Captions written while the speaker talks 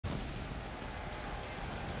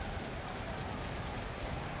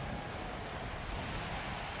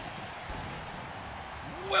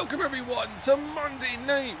Welcome everyone to Monday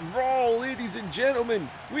Night Raw, ladies and gentlemen.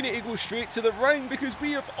 We need to go straight to the ring because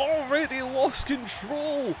we have already lost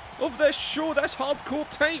control of this show. This hardcore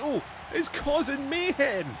title is causing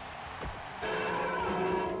mayhem.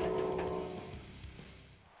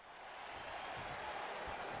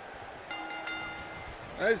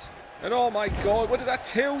 And oh my god, what did I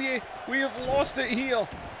tell you? We have lost it here.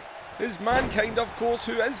 Is Mankind, of course,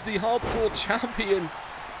 who is the hardcore champion.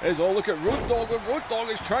 Oh, look at Road Dogg. Road Dogg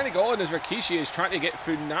is trying to go on as Rikishi is trying to get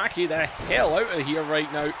Funaki the hell out of here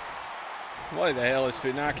right now. Why the hell is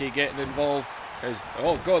Funaki getting involved?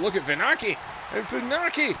 Oh god, look at Funaki. And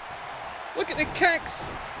Funaki. Look at the kicks.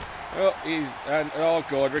 Oh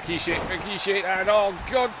god, Rikishi, and oh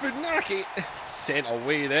god, Funaki. Sent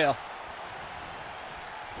away there.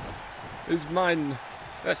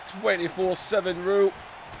 That's 24/7 rule.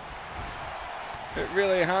 It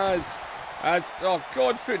really has. Oh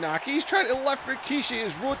god, Funaki, he's trying to lift Rikishi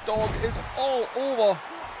as Road Dogg is all over.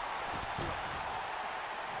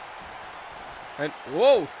 And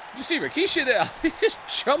whoa, did you see Rikishi there? He just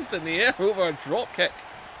jumped in the air over a drop kick.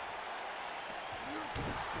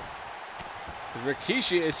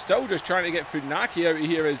 Rikishi is still just trying to get Funaki out of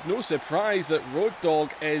here. It's no surprise that Road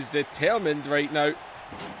Dogg is determined right now.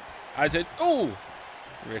 Oh,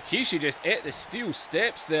 Rikishi just ate the steel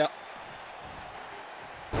steps there.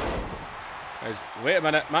 Wait a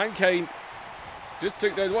minute, Mankind just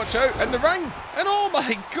took down, watch out, in the ring, and oh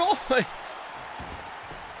my god!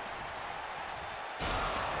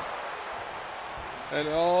 And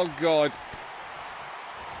oh god.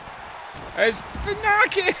 It's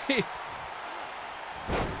Funaki!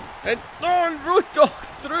 And Road Dogg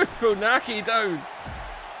threw Funaki down.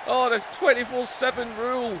 Oh, this 24/7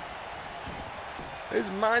 rule.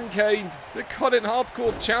 Is Mankind, the current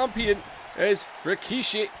hardcore champion, is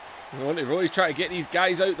Rikishi. We want to really try to get these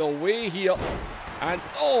guys out the way here. And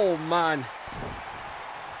oh man.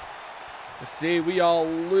 I say we are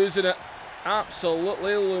losing it.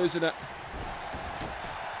 Absolutely losing it.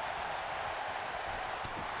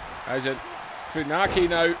 Funaki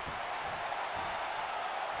now.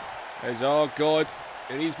 Oh god.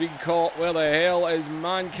 And he's been caught. Where the hell is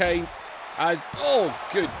Mankind? Oh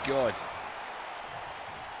good god.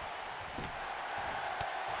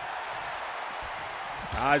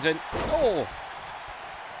 Oh!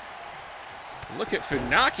 Look at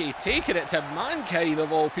Funaki taking it to Mankind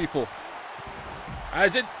of all people.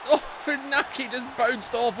 Oh, Funaki just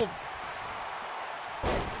bounced off him.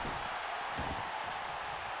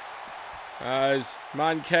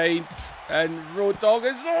 Mankind and Road Dogg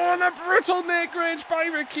is on a brutal neck wrench by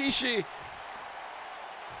Rikishi.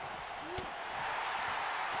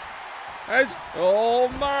 Oh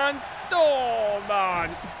man.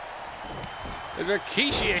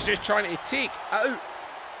 Rikishi is just trying to take out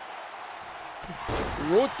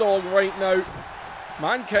Road Dogg right now.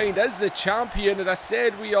 Mankind is the champion. As I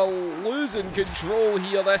said, we are losing control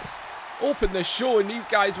here. This opened the show and these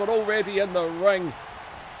guys were already in the ring.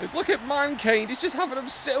 Look at Mankind. He's just having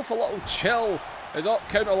himself a little chill.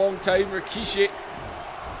 Count a long time, Rikishi.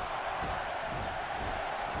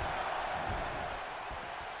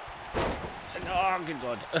 Oh, good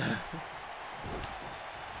god.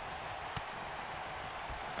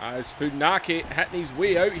 Funaki hitting his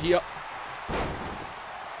way out here.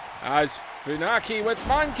 Funaki with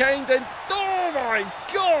Mankind and oh my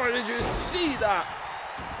god, did you see that?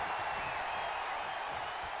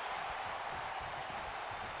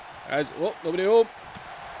 Nobody home.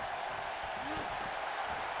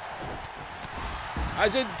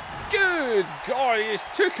 Good god, he just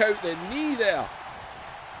took out the knee there.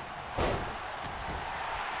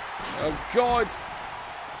 Oh god.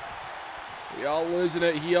 We are losing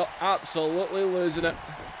it here. Absolutely losing it.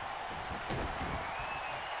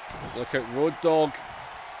 Look at Road Dogg.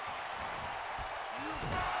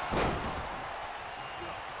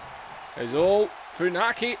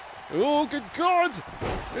 Funaki. Oh, good God.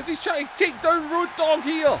 He's trying to take down Road Dogg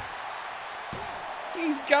here.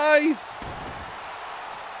 These guys.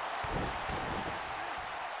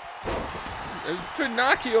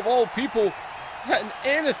 Funaki, of all people, hitting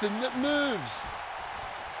anything that moves.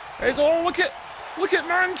 Look at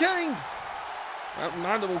Mankind. That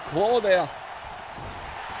mandible claw there.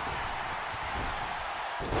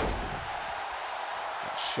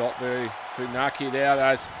 That shot by Funaki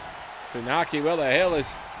there. Funaki, where the hell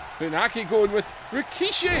is Funaki going with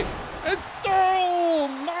Rikishi? Oh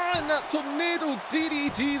man, that tornado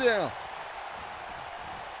DDT there.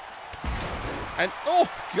 And oh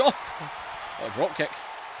god, what a drop kick.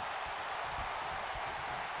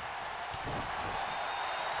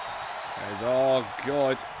 Oh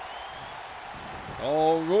god.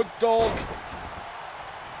 Oh, Road Dogg.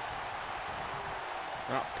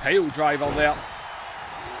 That pile driver there.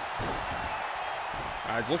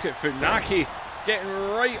 As look at Funaki getting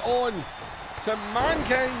right on to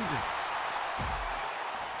Mankind.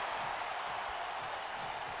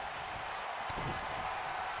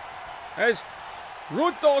 As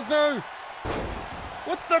Road Dogg now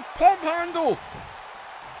with the pump handle.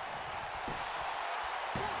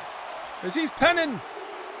 As he's pinning.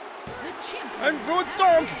 And Road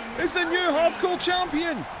Dogg is the new hardcore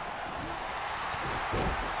champion.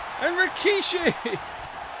 And Rikishi.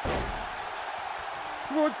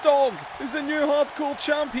 Road Dogg is the new hardcore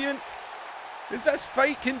champion. As this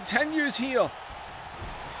fight continues here.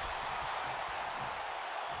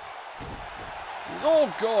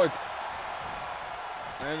 Oh God.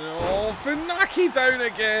 And oh, Funaki down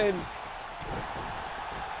again.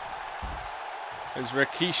 There's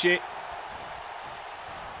Rikishi.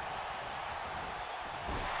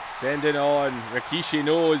 Sending on. Rikishi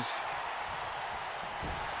knows.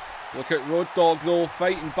 Look at Road Dogg though,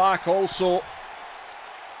 fighting back also.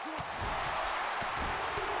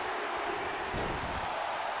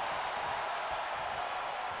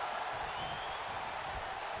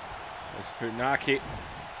 There's Funaki.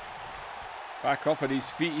 Back up on his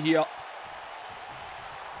feet here.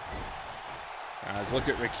 As look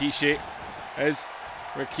at Rikishi. As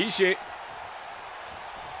Rikishi.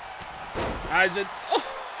 As it. Oh,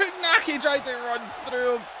 Funaki tried to run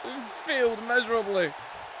through him. He failed miserably.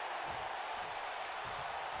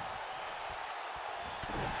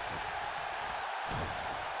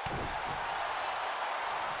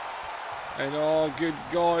 And oh, good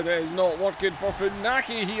God, it is not working for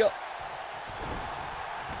Funaki here.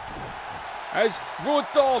 As Road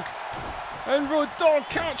Dogg. And Road Dogg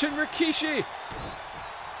catching Rikishi.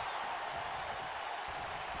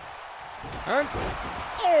 And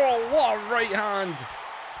oh, what a right hand.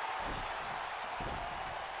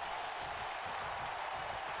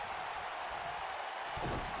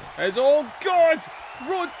 As oh God,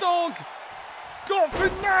 Road Dogg got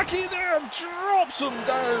Funaki there, drops him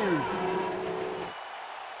down.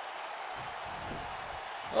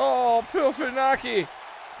 Oh, poor Funaki.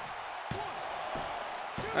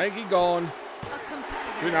 I think he's gone.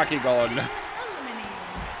 Funaki gone.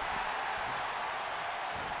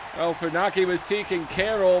 Well, Funaki was taken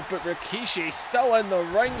care of, but Rikishi still in the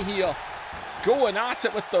ring here. Going at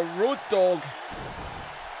it with the Road Dogg.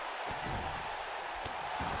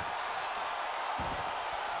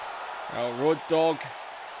 Well, Road Dogg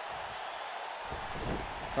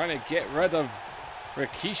trying to get rid of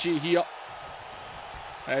Rikishi here.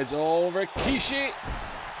 As all Rikishi.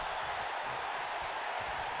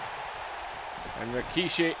 And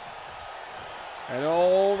Rikishi. And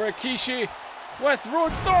all Rikishi with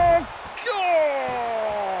Road Dogg.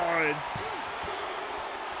 God!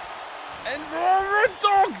 And Road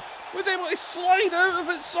Dogg was able to slide out of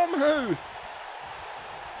it somehow.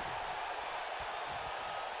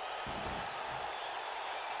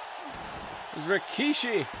 Is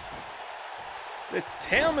Rikishi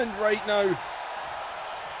determined right now?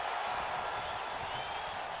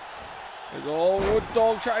 As all Road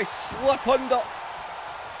Dogg try to slip under.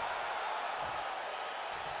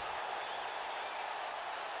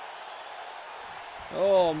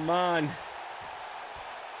 Oh man.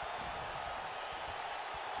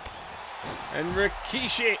 And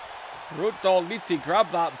Rikishi. Road Dogg needs to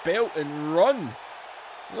grab that belt and run.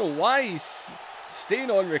 I don't know why he's staying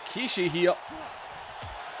on Rikishi here.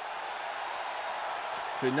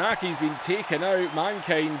 Funaki's been taken out.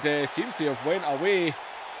 Mankind seems to have went away.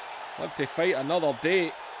 Live to fight another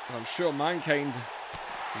day. I'm sure Mankind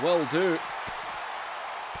will do.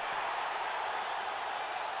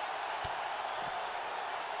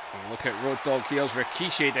 And look at Road Dogg here's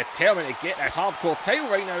Rikishi determined to get this hardcore title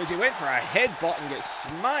right now as he went for a headbutt and gets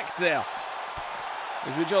smacked there.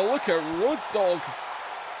 As we just look at Road Dogg.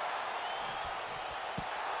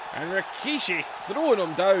 And Rikishi throwing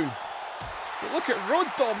him down. But look at Road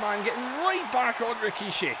Dogg, man, getting right back on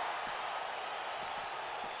Rikishi.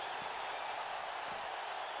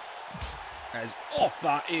 As off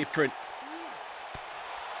that apron.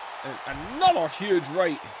 And another huge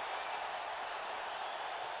right.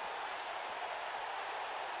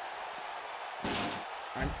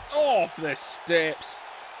 And off the steps.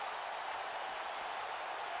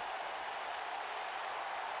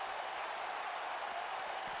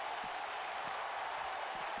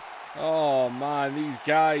 Oh man, these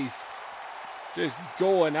guys just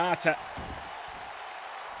going at it.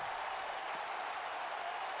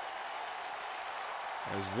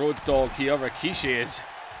 As Road Dogg here, Rikishi is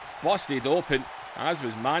busted open, as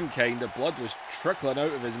was Mankind. The blood was trickling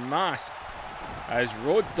out of his mask. As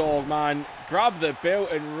Road Dogg, man, grab the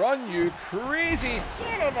belt and run, you crazy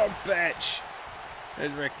son of a bitch.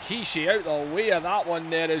 As Rikishi out the way of that one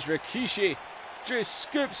there, as Rikishi just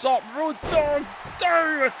scoops up Road Dogg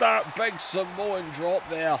down with that big Samoan drop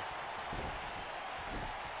there.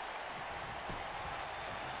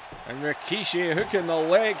 And Rikishi hooking the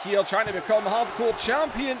leg here, trying to become Hardcore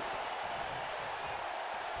Champion.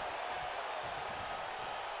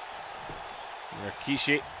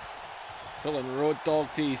 Rikishi pulling Road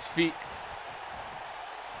Dogg to his feet.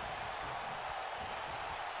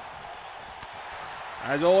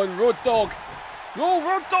 As on Road Dogg. No,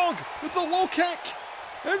 Road Dogg with the low kick.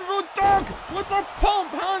 And Road Dogg with the pump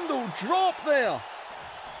handle drop there.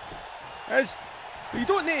 As you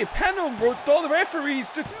don't need to pin him, Road Dogg. The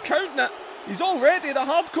referee's just counting it. He's already the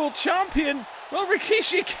Hardcore Champion. Well,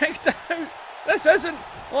 Rikishi kicked out. This isn't,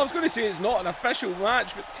 well, I was going to say it's not an official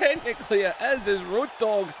match, but technically it is, as Road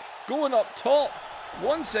Dogg going up top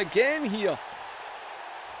once again here.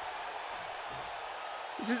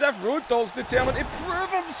 It's as if Road Dogg's determined to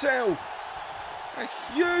prove himself. A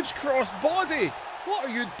huge cross body. What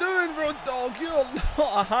are you doing, Road Dogg? You're not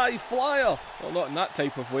a high flyer. Well, not in that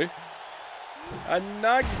type of way. And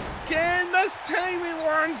again, this time he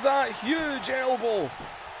lands that huge elbow.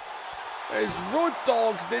 As Road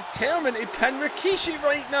Dogg's determined to pin Rikishi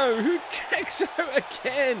right now, who kicks out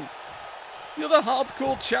again. You're the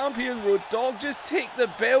Hardcore Champion, Road Dogg. Just take the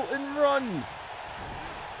belt and run.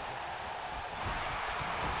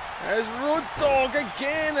 As Road Dogg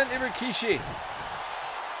again into Rikishi.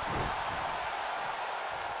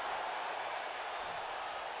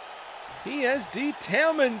 He is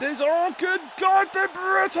determined. Is oh good God, the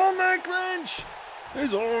brutal neck wrench.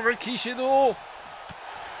 Is oh Rikishi though.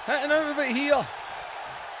 Hitting out of it here.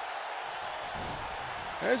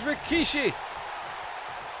 There's Rikishi.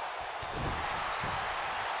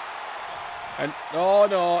 And, oh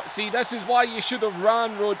no, see, this is why you should have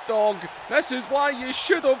ran, Road Dogg. This is why you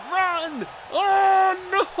should have ran. Oh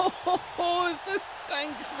no, it's the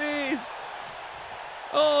stink face.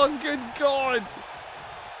 Oh, good God.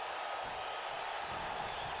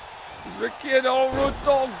 Ricky and all Road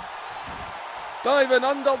Dogg diving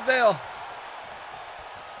under there.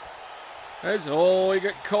 As, oh, he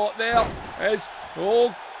got caught there. As,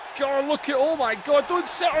 oh God, look at, oh my God, don't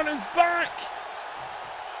sit on his back.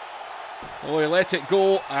 Oh, he let it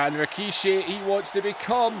go, and Rikishi, he wants to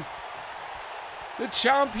become the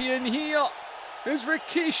champion here. Is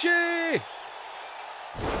Rikishi.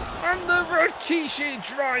 And the Rikishi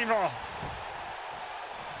driver.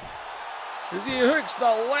 As he hooks the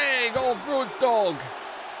leg of Road Dogg.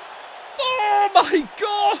 Oh my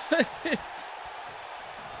God!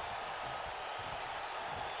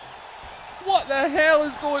 What the hell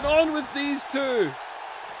is going on with these two?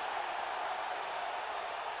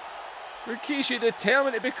 Rikishi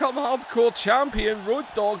determined to become Hardcore Champion. Road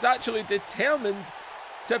Dogg's actually determined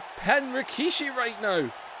to pin Rikishi right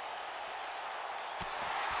now.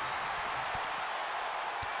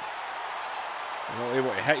 Not able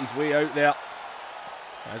to hit his way out there.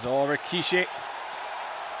 There's all Rikishi.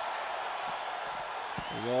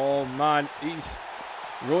 Oh man,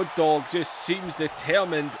 Road Dogg just seems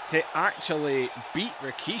determined to actually beat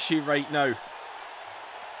Rikishi right now.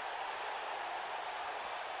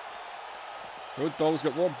 Road Dogg's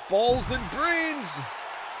got more balls than brains.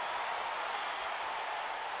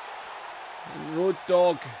 And Road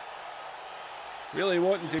Dogg really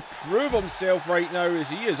wanting to prove himself right now as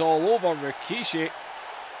he is all over Rikishi.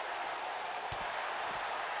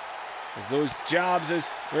 As those jabs, as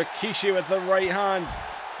Rikishi with the right hand.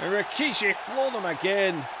 And Rikishi flown him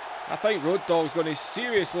again. I think Road Dogg's going to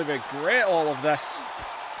seriously regret all of this.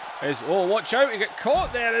 As, oh, watch out, he got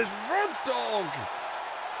caught there as Road Dogg.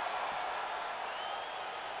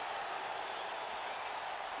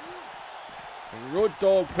 And Road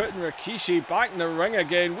Dogg putting Rikishi back in the ring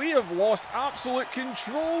again. We have lost absolute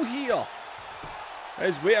control here.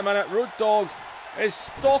 As, wait a minute, Road Dogg is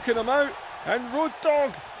stalking him out. And Road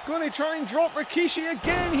Dogg going to try and drop Rikishi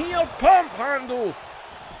again here. Pump handle.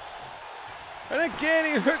 And again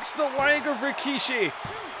he hooks the leg of Rikishi.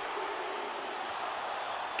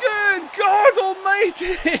 Good God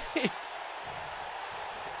almighty.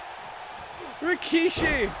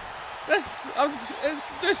 Rikishi. It's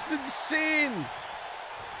just insane.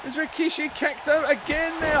 Is Rikishi kicked out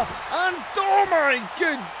again there? And oh my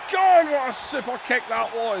good God, what a super kick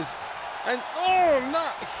that was. And oh,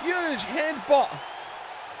 that huge headbutt.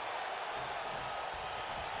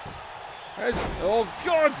 Oh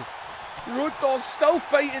God. Road Dogg still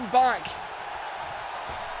fighting back.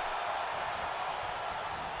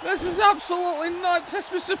 This is absolutely nuts.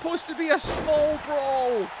 This was supposed to be a small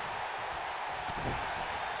brawl.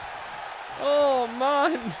 Oh,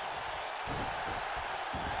 man.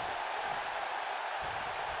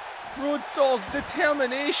 Road Dogg's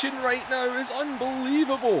determination right now is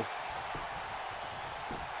unbelievable.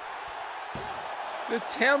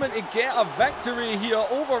 Determined to get a victory here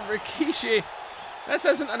over Rikishi. This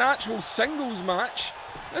isn't an actual singles match.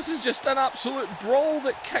 This is just an absolute brawl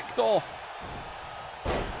that kicked off.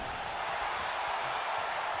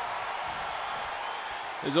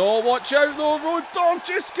 Oh, watch out though, Road Dogg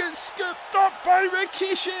just gets scooped up by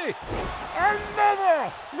Rikishi.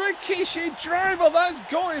 Another Rikishi driver, that's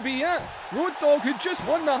got to be it. Road Dogg, who just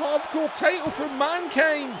won the hardcore title from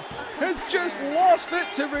Mankind, has just lost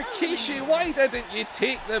it to Rikishi. Why didn't you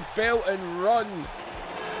take the belt and run?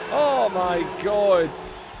 Oh my God.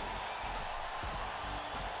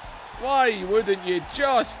 Why wouldn't you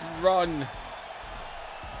just run?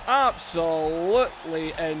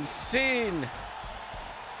 Absolutely insane.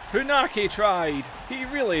 Funaki tried. He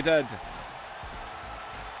really did.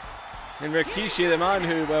 And Rikishi, the man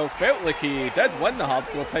who, well, felt like he did win the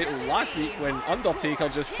hardcore title last week when Undertaker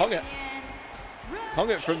just hung it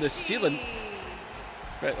from the ceiling.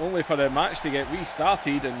 But only for the match to get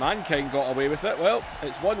restarted and Mankind got away with it. Well,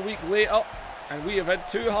 it's 1 week later and we have had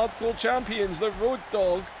two hardcore champions, the Road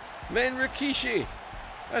Dogg, then Rikishi.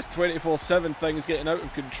 This 24/7 thing is getting out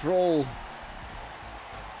of control.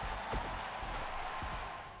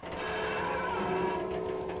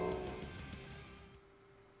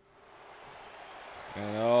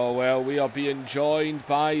 And oh well, we are being joined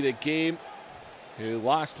by the Game, who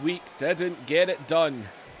last week didn't get it done.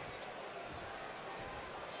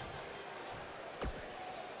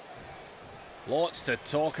 Lots to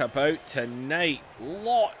talk about tonight.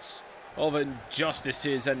 Lots of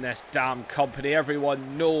injustices in this damn company.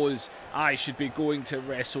 Everyone knows I should be going to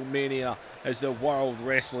WrestleMania as the World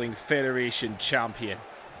Wrestling Federation champion.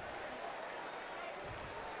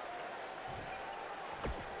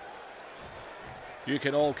 You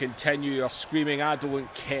can all continue your screaming, I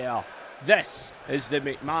don't care. This is the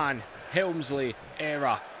McMahon-Helmsley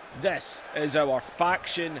era. This is our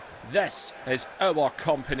faction. This is our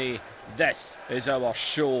company. This is our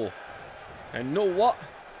show. And know what?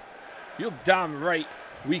 You're damn right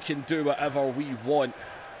we can do whatever we want.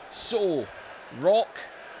 So, Rock,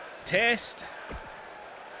 Test,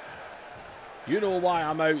 you know why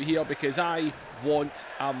I'm out here, because I want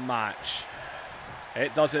a match.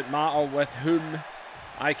 It doesn't matter with whom.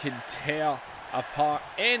 I can tear apart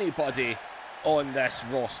anybody on this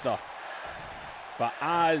roster. But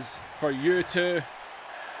as for you two,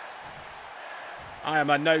 I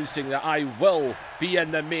am announcing that I will be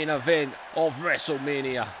in the main event of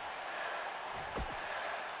WrestleMania.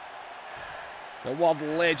 The word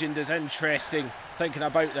legend is interesting, thinking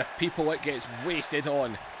about the people it gets wasted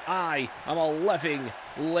on. I am a living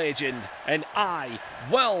legend, and I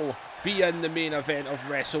will be in the main event of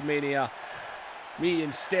WrestleMania. Me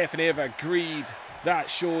and Stephanie have agreed that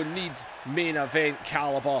show needs main event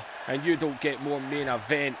caliber, and you don't get more main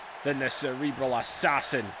event than the cerebral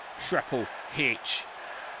assassin, Triple H.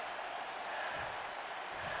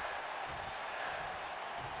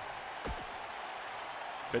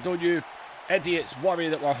 But don't you idiots worry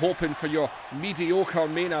that we're hoping for your mediocre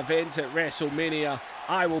main event at WrestleMania.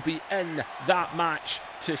 I will be in that match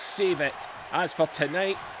to save it. As for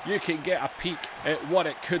tonight, you can get a peek at what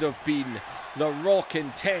it could have been. The Rock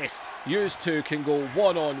and Test, you two can go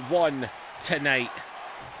one-on-one tonight.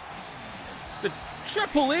 The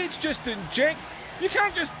Triple H just inject. You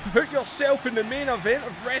can't just put yourself in the main event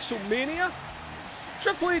of WrestleMania.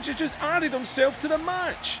 Triple H has just added himself to the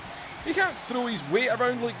match. He can't throw his weight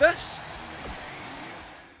around like this.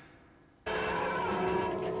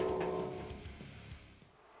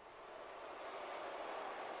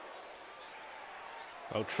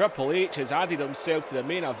 Well, Triple H has added himself to the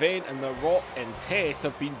main event, and The Rock and Test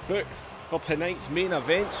have been booked for tonight's main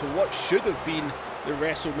event. So what should have been the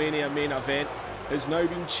WrestleMania main event has now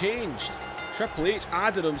been changed. Triple H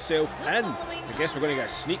added himself in. I guess we're going to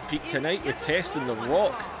get a sneak peek tonight with Test and The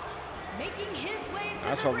Rock.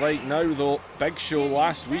 As for right now though, Big Show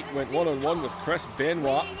last week went one-on-one with Chris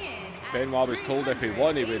Benoit. Benoit was told if he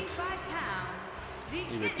won he would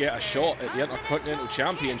get a shot at the Intercontinental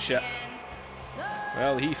Championship.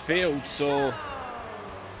 Well, he failed, so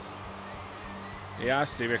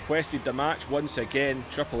he requested the match once again.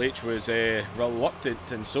 Triple H was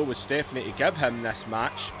reluctant, and so was Stephanie, to give him this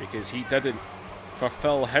match because he didn't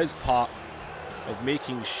fulfill his part of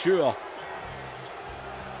making sure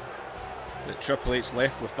that Triple H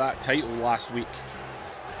left with that title last week.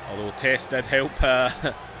 Although Test did help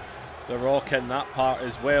The Rock in that part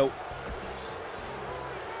as well.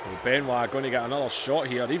 Well, Benoit going to get another shot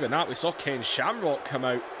here. Even that, we saw Ken Shamrock come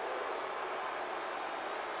out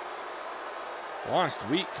Last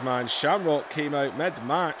week, man, Shamrock came out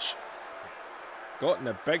mid-match, got in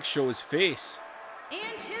the Big Show's face.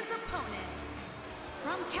 And his opponent,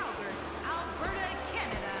 from Calgary, Alberta,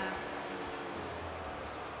 Canada.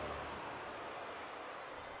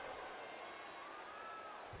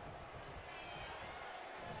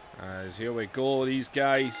 As here we go, these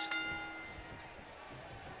guys.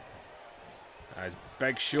 As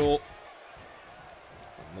Big Show.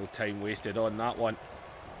 No time wasted on that one.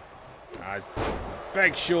 As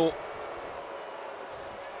Big Show.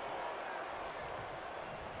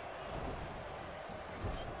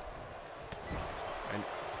 And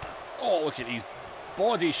oh, look at these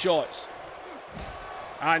body shots.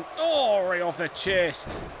 And oh, right off the chest.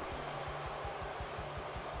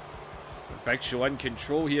 Big Show in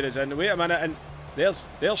control here is in. Wait a minute, and there's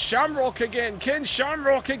Shamrock again. Ken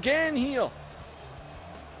Shamrock again here.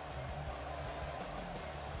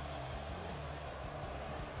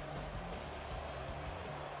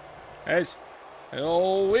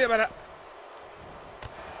 Oh, wait a minute.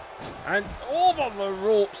 And over the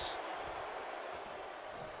ropes.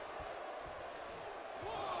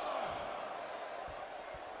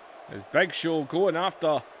 There's Big Show going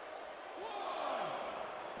after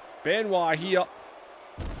Benoit here.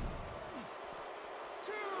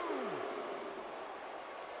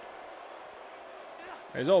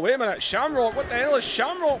 Oh, wait a minute. Shamrock, what the hell is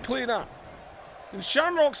Shamrock playing at? And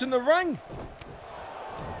Shamrock's in the ring.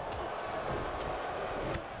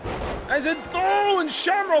 Oh, and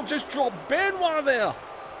Shamrock just dropped Benoit there.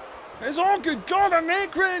 Oh, good God, a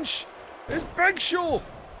neck wrench. It's Big Show.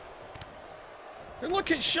 And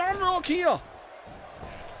look at Shamrock here.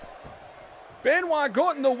 Benoit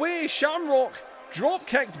got in the way. Shamrock drop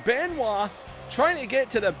kicked Benoit, trying to get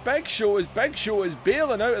to the Big Show as Big Show is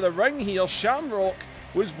bailing out of the ring here. Shamrock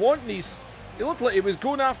was wanting his... It looked like he was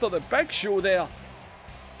going after the Big Show there.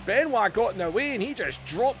 Benoit got in the way and he just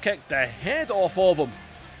drop kicked the head off of him.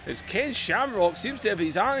 As Ken Shamrock seems to have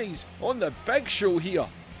his eyes on the Big Show here.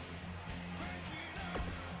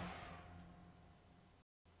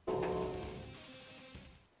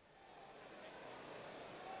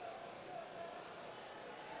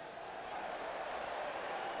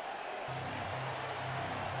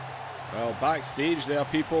 Well, backstage there,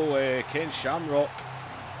 people, Ken Shamrock,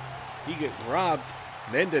 he got grabbed,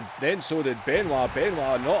 then so did Benoit.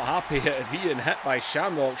 Benoit not happy at being hit by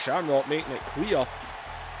Shamrock. Shamrock making it clear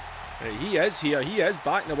he is here, he is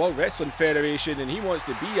back in the World Wrestling Federation and he wants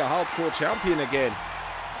to be a hardcore champion again.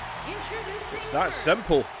 It's that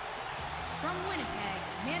simple. From Winnipeg,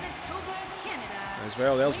 Manitoba, Canada. As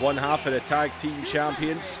well, there's one half of the tag team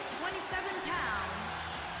champions. 27 pounds,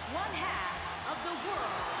 one half of the World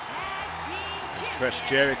Tag Team Champions. Chris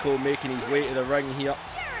Jericho making his way to the ring here.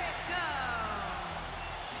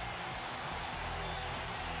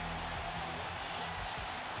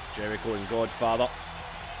 Jericho and Godfather.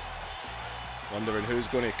 Wondering who's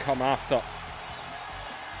going to come after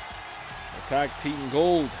the tag team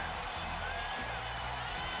gold.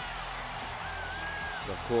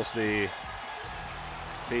 Of course, they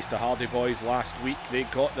faced the Hardy Boys last week. They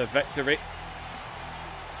got the victory.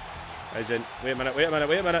 As in, wait a minute, wait a minute,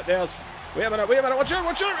 wait a minute. There's, wait a minute, watch out,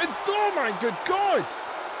 watch out. And, oh my good God.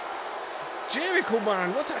 Jericho,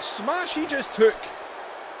 man, what a smash he just took.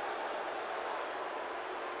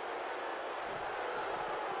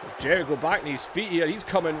 Jericho back on his feet here. He's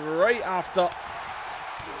coming right after.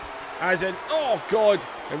 As in, oh God.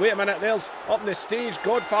 And wait a minute, there's up on the stage,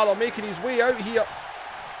 Godfather making his way out here.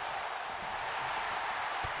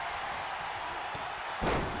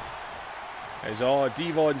 As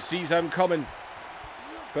Devon sees him coming.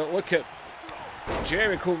 But look at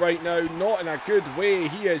Jericho right now, not in a good way.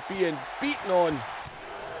 He is being beaten on.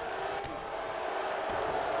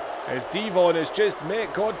 As Devon has just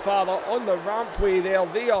met Godfather on the rampway there.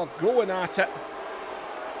 They are going at it.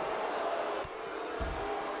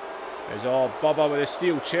 As Bubba with a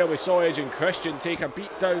steel chair. We saw Edge and Christian take a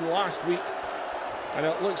beat down last week. And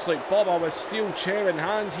it looks like Bubba with steel chair in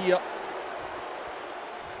hand here.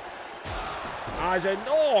 As in,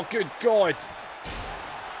 oh good God.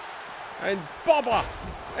 And Bubba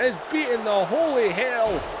is beating the holy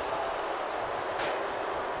hell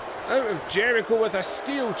out of Jericho with a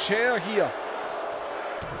steel chair here.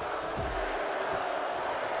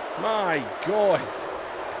 My God.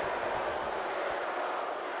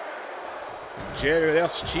 They're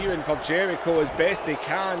cheering for Jericho as best they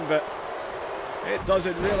can, but it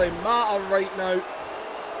doesn't really matter right now.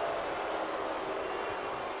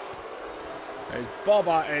 As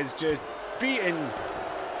Bubba is just beating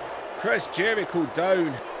Chris Jericho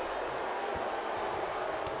down.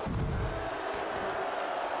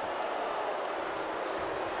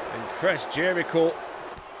 Chris Jericho.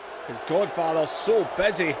 His godfather's so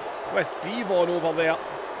busy with Devon over there.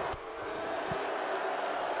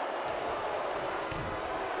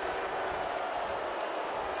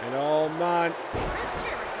 And oh man.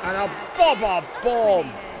 And a Bubba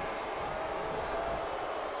bomb.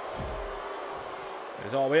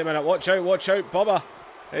 Oh, wait a minute. Watch out, Bubba.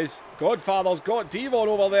 His godfather's got Devon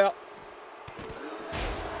over there.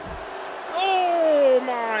 Oh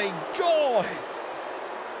my God.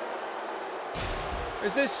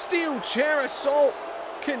 As this steel chair assault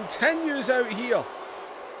continues out here.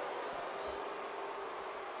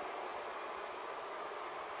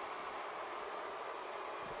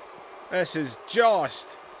 This is just...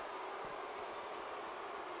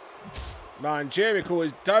 Man, Jericho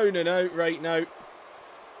is down and out right now.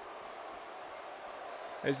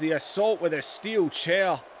 As the assault with a steel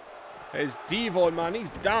chair is Devon, man. These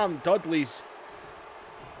damn Dudleys.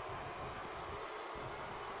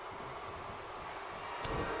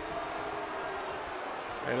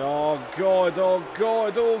 And oh God, oh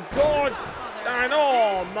God, oh God. And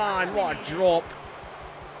oh man, what a drop.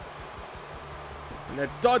 And the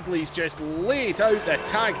Dudleys just laid out the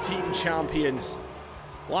tag team champions.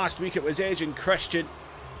 Last week it was Edge and Christian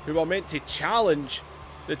who were meant to challenge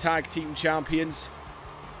the tag team champions.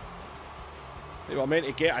 They were meant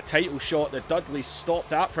to get a title shot. The Dudleys stopped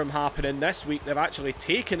that from happening. This week they've actually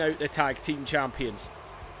taken out the tag team champions.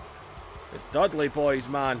 The Dudley boys,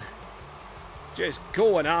 man. Just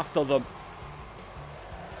going after them.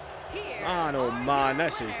 Man, oh man,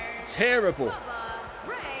 this is terrible.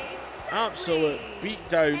 Absolute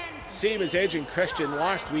beatdown. Same as Edge and Christian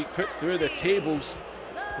last week, put through the tables.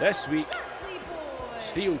 This week,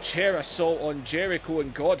 steel chair assault on Jericho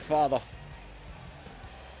and Godfather.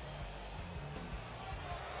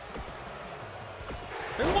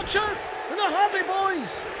 And watch out! And the Hardy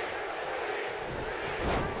Boys!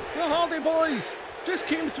 The Hardy Boys just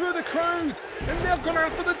came through the crowd, and they're going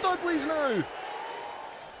after the Dudleys now.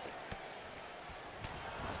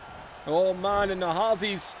 Oh man, and the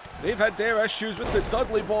Hardys, they've had their issues with the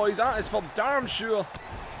Dudley Boys, that is for damn sure.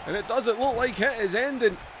 And it doesn't look like it is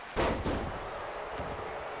ending.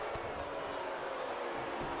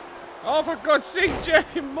 Oh, for God's sake,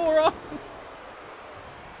 Jeff, you moron!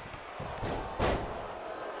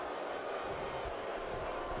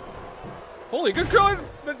 Holy good God!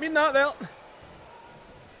 Didn't mean that there.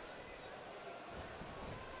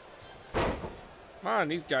 Man,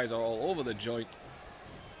 these guys are all over the joint.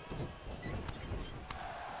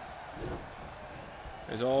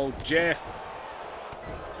 There's all Jeff.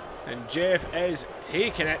 And Jeff is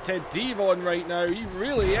taking it to Devon right now. He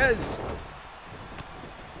really is.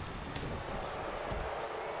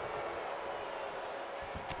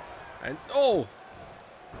 And oh!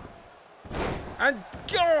 And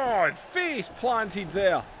God! Face planted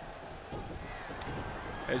there.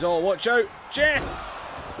 There's all, watch out. Jeff!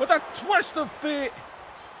 With a twist of fate.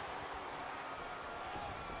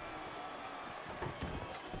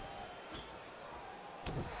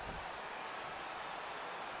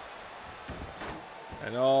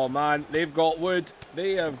 And oh man, they've got wood.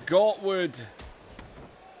 They have got wood.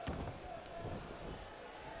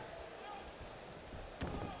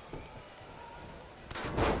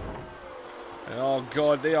 And oh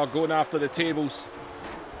God, they are going after the tables.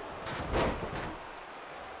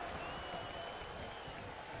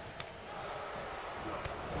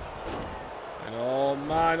 And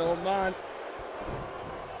oh man.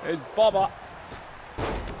 There's Bubba.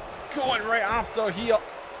 Going right after here.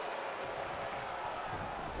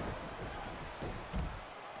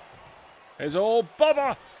 There's old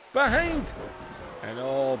Bubba behind. And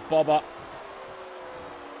oh, Bubba.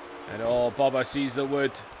 And oh, Bubba sees the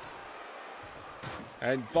wood.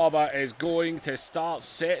 And Bubba is going to start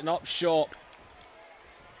setting up shop.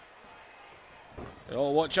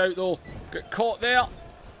 Oh, watch out though. Get caught there.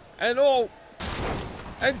 And oh.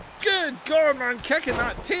 And good God, man, kicking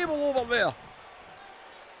that table over there.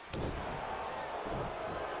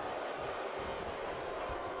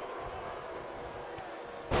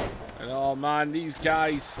 And oh man, these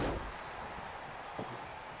guys.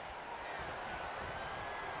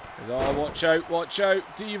 Oh, watch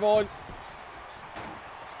out, Devon.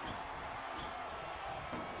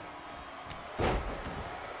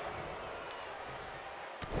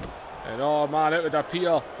 And oh man, it would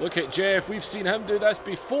appear. Look at Jeff, we've seen him do this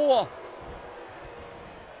before.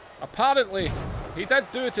 Apparently, he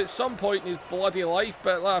did do it at some point in his bloody life,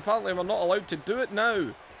 but apparently we're not allowed to do it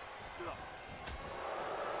now.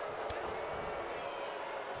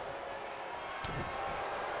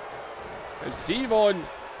 As Devon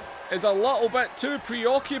is a little bit too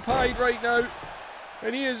preoccupied right now,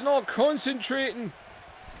 and he is not concentrating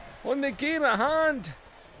on the game at hand.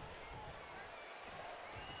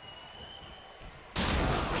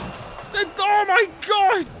 Oh my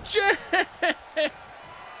God, Jeff!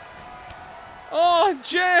 Oh,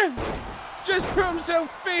 Jeff just put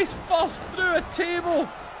himself face first through a table.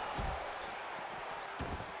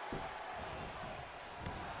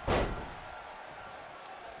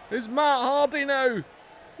 It's Matt Hardy now.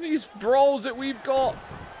 These brawls that we've got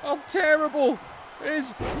are terrible.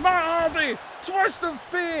 It's Matt Hardy, twist of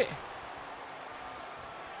fate.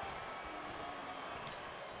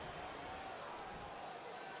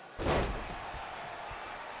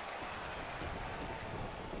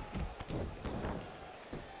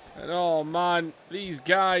 And oh man, these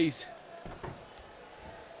guys.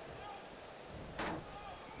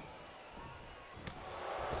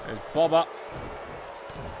 There's Bobber.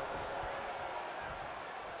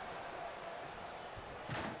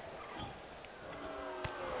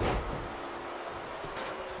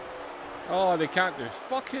 Oh, they can't do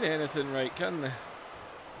fucking anything right, can they?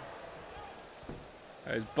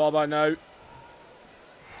 There's Bobber now.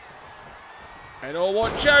 And oh,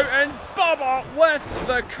 watch out, and Bobber with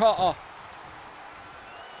the cutter.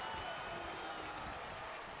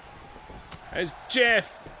 There's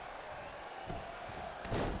Jeff.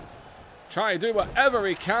 Trying to do whatever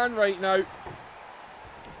he can right now.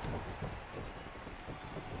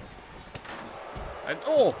 And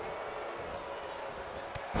oh!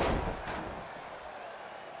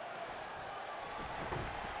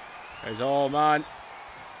 There's oh man.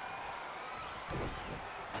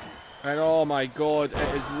 And oh my God,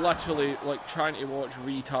 it is literally like trying to watch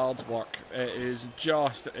retards work. It is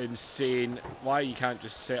just insane. Why you can't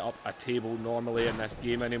just set up a table normally in this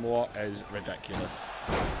game anymore is ridiculous.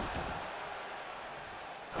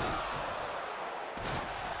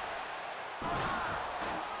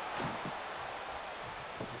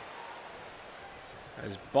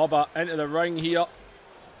 There's Bobber into the ring here.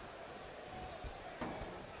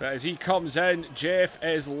 But as he comes in, Jeff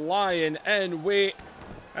is lying in wait.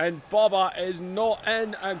 And Bobber is not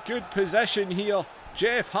in a good position here.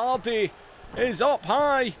 Jeff Hardy is up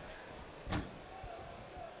high.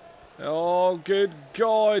 Oh, good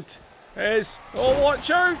God. Oh, watch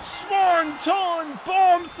out. Swanton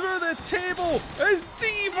bomb through the table as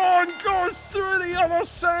Devon goes through the other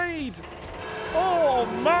side. Oh,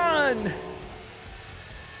 man.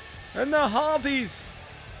 And the Hardys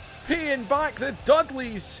paying back the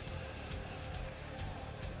Dudleys.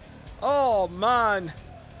 Oh, man.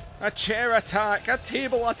 A chair attack, a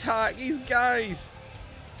table attack, these guys.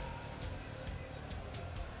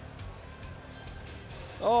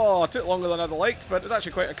 Oh, it took longer than I'd liked, but it was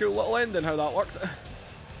actually quite a cool little ending how that worked.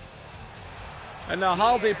 And the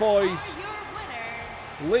Hardy boys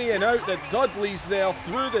laying out the Dudleys there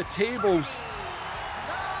through the tables.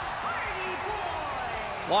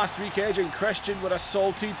 Last week Edge and Christian were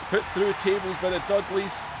assaulted, put through tables by the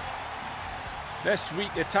Dudleys. This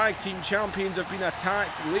week, the tag team champions have been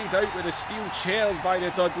attacked, laid out with the steel chairs by the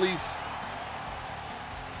Dudleys.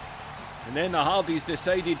 And then the Hardys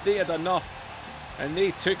decided they had enough, and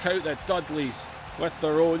they took out the Dudleys with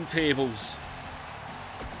their own tables.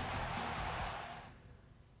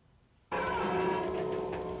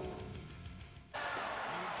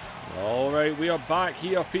 Alright, we are back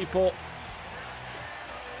here, people.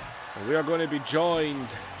 And we are going to be joined.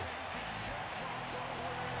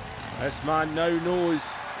 This man now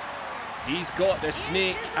knows he's got the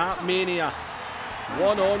Snake at Mania.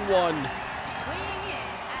 One-on-one.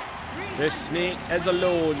 The Snake is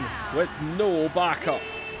alone with no backup.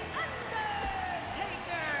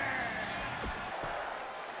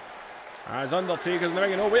 As Undertaker's in the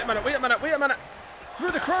ring, and oh, wait a minute.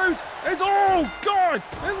 Through the crowd is, oh God,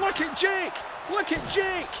 and look at Jake.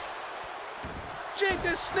 Jake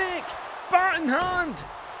the Snake, bat in hand,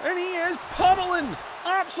 and he is pummeling.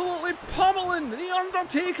 Absolutely pummeling the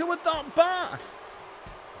Undertaker with that bat.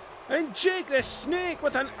 And Jake the Snake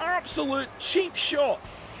with an absolute cheap shot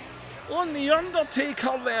on the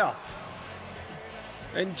Undertaker there.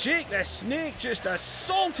 And Jake the Snake just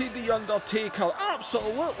assaulted the Undertaker,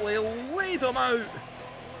 absolutely laid him out.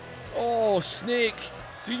 Oh, Snake,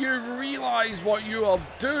 do you realise what you are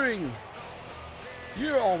doing?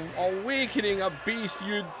 You are awakening a beast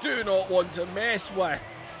you do not want to mess with.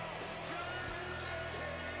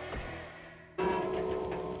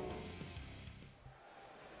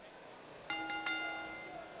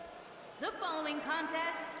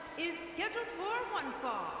 Contest is scheduled for one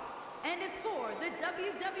fall and is for the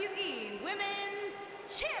WWE Women's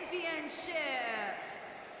Championship.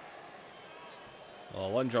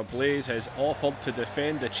 Alundra Blaze has offered to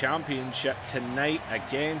defend the championship tonight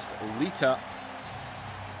against Lita.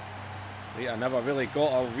 Lita never really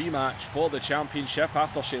got a rematch for the championship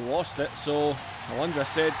after she lost it, so Alundra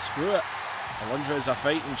said screw it. Alundra is a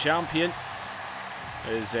fighting champion.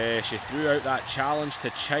 As she threw out that challenge to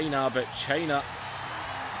Chyna, but Chyna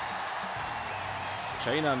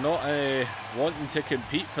not wanting to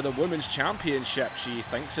compete for the women's championship. She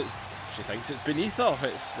thinks it's beneath her.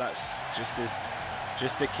 That's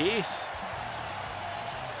just the case.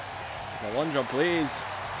 As Alundra Blaze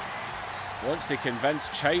wants to convince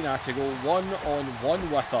Chyna to go one-on-one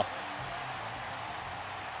with her.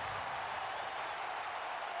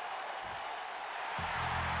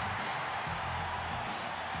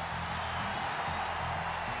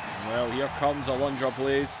 Well, here comes Alundra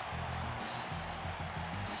Blaze.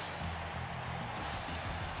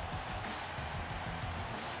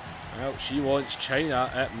 Well, she wants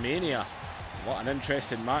Chyna at Mania. What an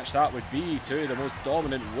interesting match that would be. Two of the most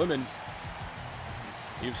dominant women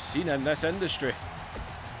you've seen in this industry.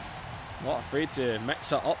 Not afraid to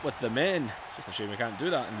mix it up with the men. Just a shame we can't do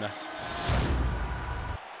that in this.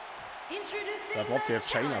 I'd love to have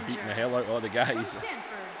Chyna beating the hell out of all the guys.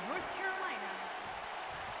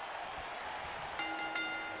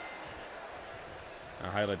 I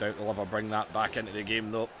highly doubt they'll ever bring that back into the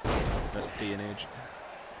game though, this day and age.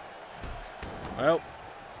 Well,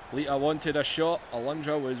 Lita wanted a shot.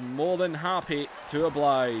 Alundra was more than happy to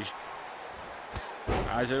oblige.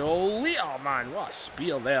 As an old Lita, man, what a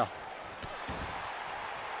spear there.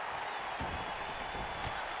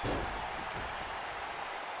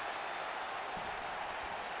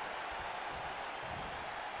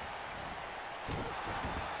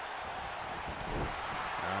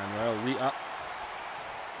 And well, Lita.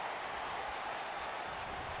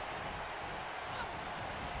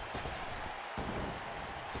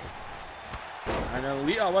 And then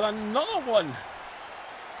Lita with another one.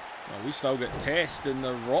 Well, we've still got Test and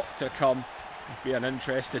The Rock to come. It'll be an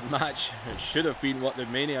interesting match. It should have been what the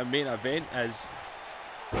Mania main event is.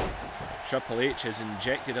 Triple H has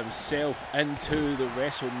injected himself into the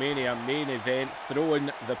WrestleMania main event,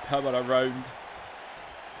 throwing the power around.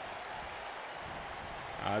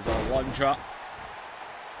 As Alundra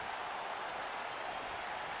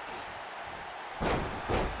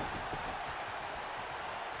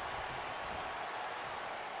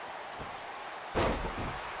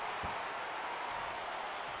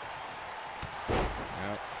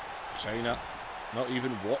Chyna not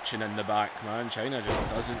even watching in the back, man. Chyna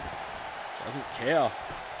just doesn't care.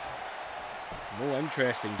 There's no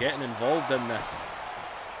interest in getting involved in this.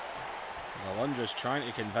 Alundra's trying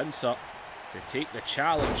to convince her to take the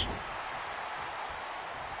challenge.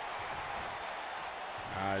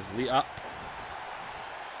 As Lita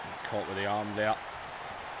caught with the arm there.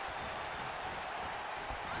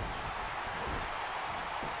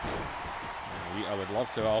 Lita would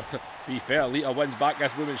love to. Well, to be fair, Lita wins back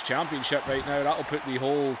this women's championship right now. That'll put the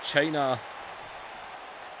whole Chyna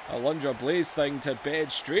Alundra Blaze thing to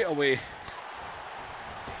bed straight away.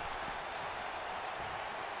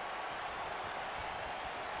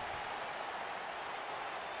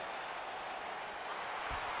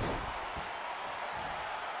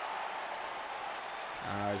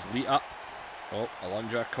 As Lita, oh,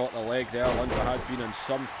 Alundra caught the leg there. Alundra has been in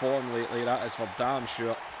some form lately, that is for damn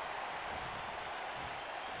sure.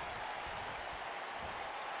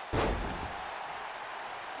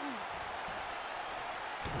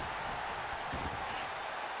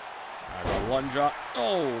 Alundra,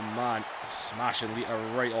 oh man, smashing Lita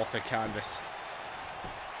right off the canvas.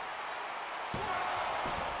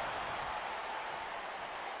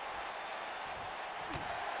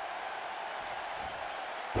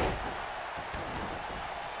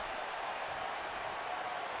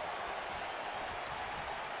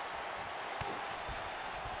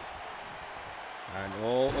 And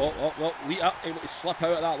oh, Lita able to slip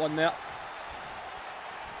out of that one there.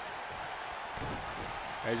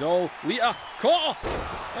 There's Lita caught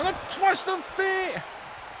her, and a twist of fate.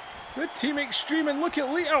 The Team Extreme, and look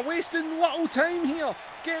at Lita wasting little time here,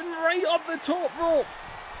 getting right up the top rope.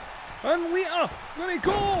 And Lita gonna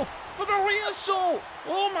go for the Lita Assault.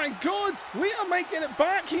 Oh my god, Lita might get it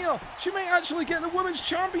back here. She might actually get the Women's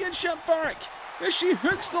Championship back. As she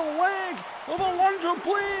hooks the leg of Alundra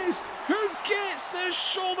Blaze, who gets the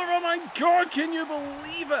shoulder. Oh my god, can you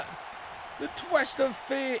believe it? The twist of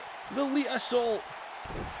fate, the Lita Assault.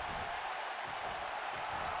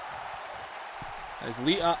 There's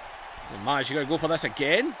Lita. Oh man, is she going to go for this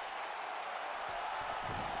again?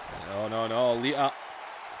 No, Lita.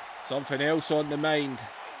 Something else on the mind.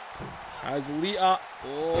 As Lita.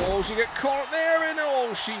 Oh, she got caught there, and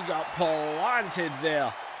oh, she got planted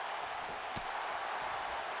there.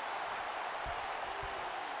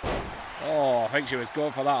 Oh, I think she was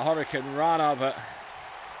going for that Hurricane Rana, but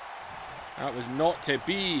that was not to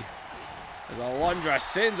be. As Alundra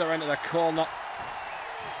sends her into the corner.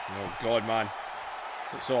 Oh, God, man.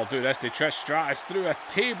 Let's all do this to Trish Stratus through a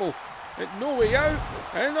table. But no way out.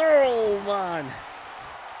 And oh, man.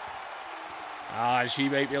 She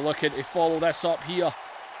might be looking to follow this up here.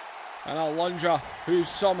 And Alundra, who's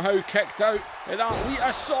somehow kicked out. And that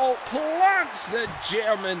Lita Salt plants the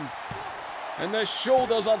German. And the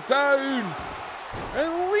shoulders are down.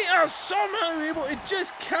 And Lita somehow able to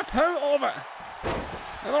just kip out of it.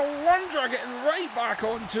 And Alundra getting right back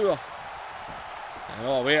onto her. And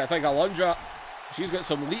oh wait, I think Alundra, she's got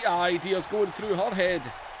some Lita ideas going through her head.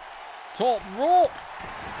 Top rope.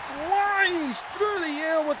 Flies through the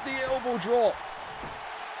air with the elbow drop.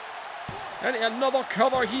 Into another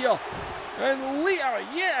cover here. And Lita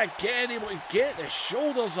yet again able to get the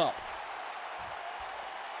shoulders up.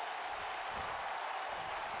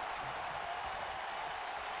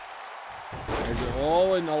 Is it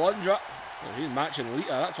all in Alundra? Well, he's matching Lita,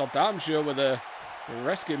 that's for damn sure, with the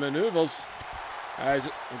risky manoeuvres. As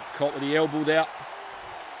caught with the elbow there.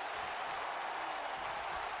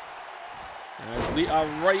 As Lita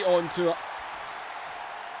right onto it.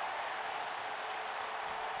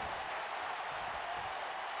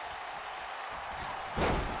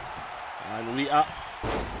 And Lita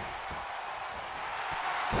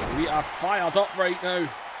fired up right now.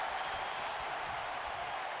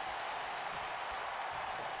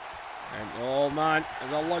 And oh man,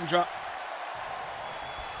 and Alundra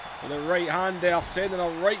with the right hand there, sending her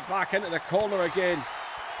right back into the corner again.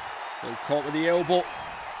 Still caught with the elbow.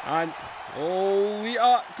 And oh,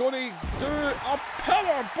 Lita going to do a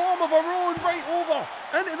power bomb of her own right over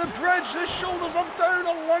into the bridge. The shoulders are down.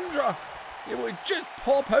 Alundra able to just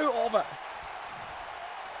pop out of it.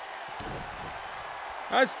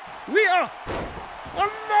 As Lita,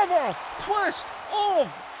 another twist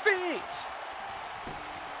of fate.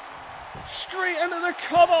 Straight into the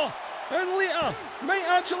cover. And Lita might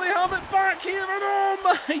actually have it back here. And oh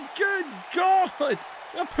my good God.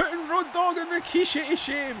 They're putting Road Dogg and Rikishi to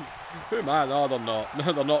shame. Oh man, no they're not.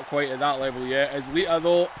 No, they're not quite at that level yet. As Lita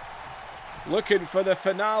though, looking for the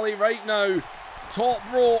finale right now. Top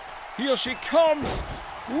rope. Here she comes.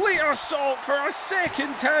 Lita Salt for a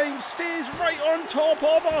second time. Stays right on top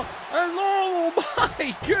of her. And oh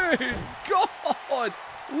my good God.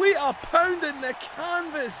 Lita pounding the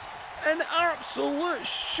canvas in absolute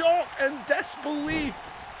shock and disbelief.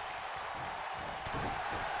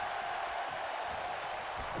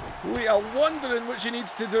 Lita wondering what she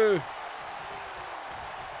needs to do.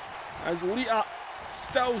 As Lita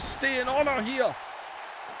still staying on her here.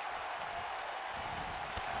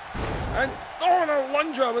 And oh, and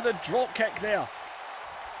Alundra with a drop kick there.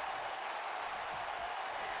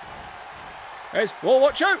 As, oh,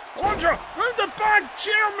 watch out! Alundra round the back,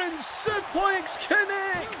 German suplex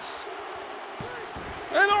connects.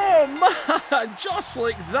 And oh man, just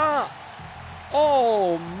like that.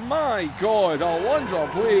 Oh my God,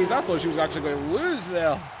 Alundra Blaze. I thought she was actually going to lose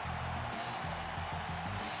there.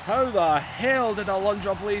 How the hell did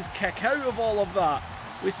Alundra Blaze kick out of all of that?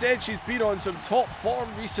 We said she's been on some top form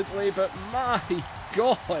recently, but my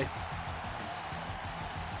God.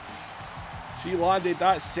 She landed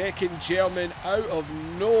that second German out of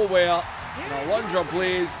nowhere. And Alundra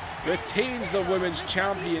Blaze retains the Women's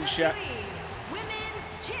Championship.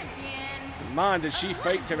 Man, did she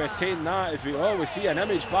fight to retain that, as we always see an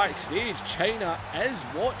image backstage. Chyna is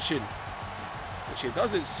watching, but she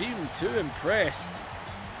doesn't seem too impressed.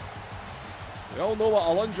 We all know what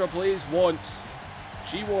Alundra Blaze wants.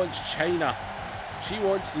 She wants Chyna. She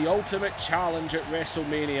wants the ultimate challenge at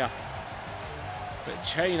WrestleMania. But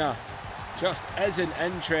Chyna just isn't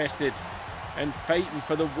interested in fighting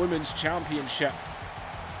for the Women's Championship.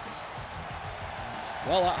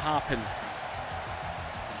 Will it happen?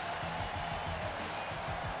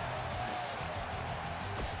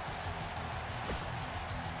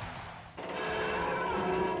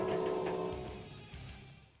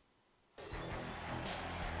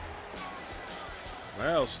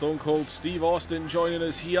 Well, Stone Cold Steve Austin joining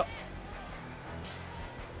us here.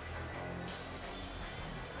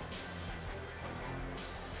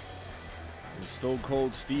 And Stone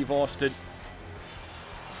Cold Steve Austin.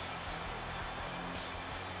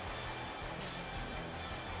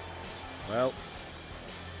 Well,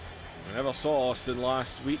 I never saw Austin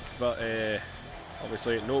last week, but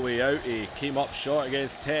obviously at No Way Out he came up short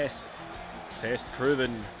against Test. Test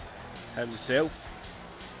proving himself.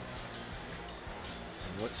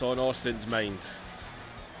 What's on Austin's mind?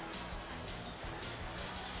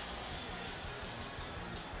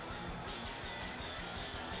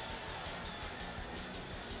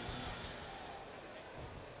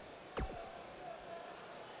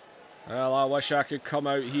 Well, I wish I could come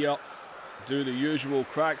out here, do the usual,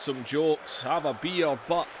 crack some jokes, have a beer,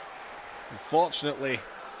 but unfortunately,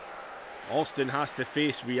 Austin has to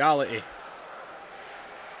face reality.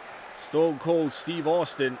 Stone Cold Steve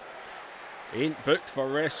Austin ain't booked for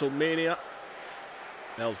WrestleMania.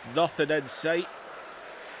 There's nothing in sight.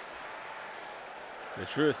 The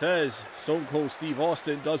truth is, Stone Cold Steve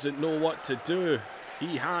Austin doesn't know what to do.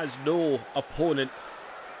 He has no opponent.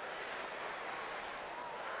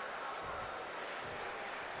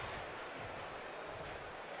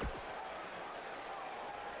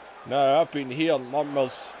 Now, I've been hearing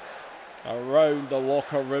murmurs around the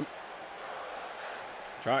locker room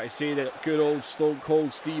trying to say that good old Stone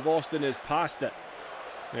Cold Steve Austin is past it.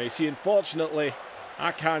 Now, you see, unfortunately,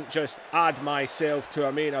 I can't just add myself to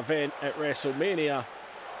a main event at WrestleMania.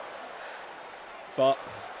 But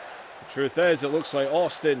the truth is, it looks like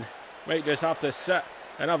Austin might just have to sit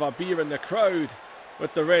and have a beer in the crowd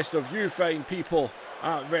with the rest of you fine people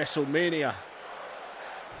at WrestleMania.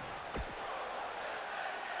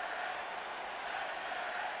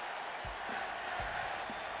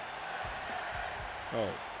 Oh,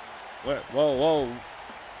 wait, whoa.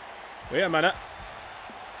 Wait a minute.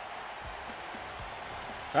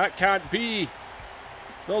 That can't be.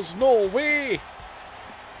 There's no way.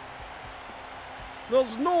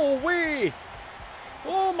 There's no way.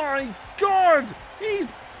 Oh my God.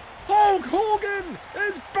 Hulk Hogan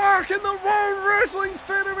is back in the World Wrestling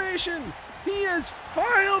Federation. He is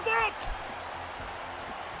fired up.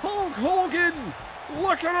 Hulk Hogan.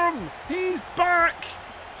 Look at him. He's back.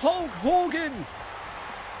 Hulk Hogan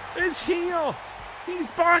is here. He's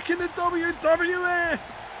back in the WWF.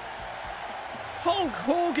 Hulk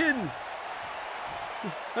Hogan.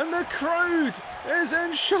 And the crowd is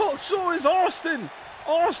in shock. So is Austin.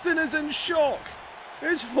 Austin is in shock.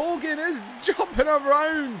 As Hogan is jumping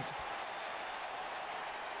around.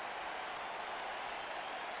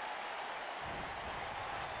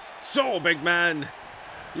 So, big man,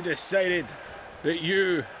 you decided that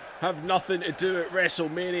you have nothing to do at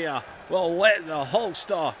WrestleMania. Well, let the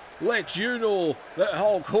Hulkster let you know that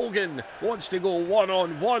Hulk Hogan wants to go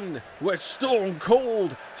one-on-one with Stone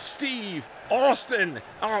Cold Steve Austin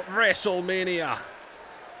at WrestleMania.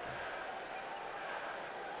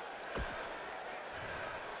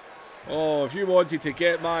 Oh, if you wanted to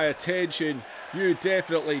get my attention, you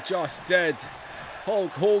definitely just did.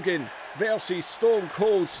 Hulk Hogan versus Stone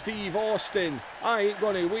Cold Steve Austin. I ain't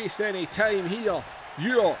going to waste any time here.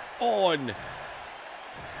 You're on.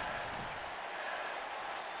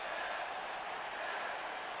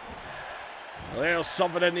 There's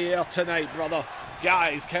something in the air tonight, brother.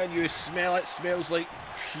 Guys, can you smell it? Smells like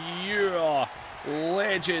pure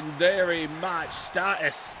legendary match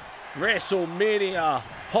status. WrestleMania,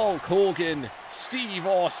 Hulk Hogan, Steve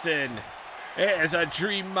Austin. It is a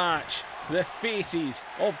dream match. The faces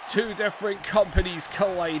of two different companies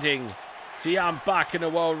colliding. See, I'm back in the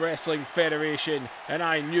World Wrestling Federation, and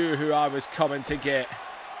I knew who I was coming to get.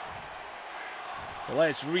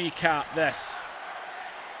 Let's recap this.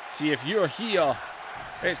 See, if you're here,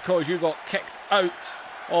 it's because you got kicked out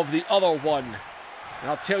of the other one. And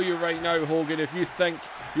I'll tell you right now, Hogan, if you think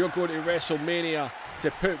you're going to WrestleMania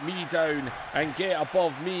to put me down and get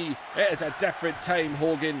above me, it is a different time,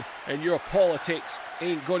 Hogan, and your politics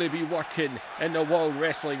ain't going to be working in the World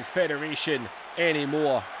Wrestling Federation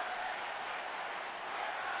anymore.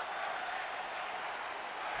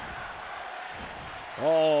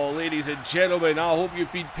 Oh, ladies and gentlemen, I hope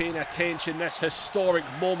you've been paying attention. This historic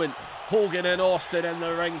moment, Hogan and Austin in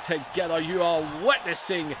the ring together. You are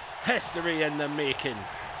witnessing history in the making.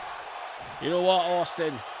 You know what,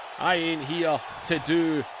 Austin? I ain't here to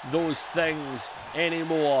do those things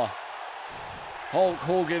anymore. Hulk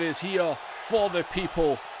Hogan is here for the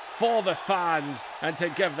people, for the fans, and to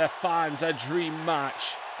give the fans a dream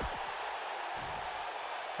match.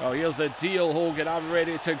 Oh, here's the deal, Hogan. I'm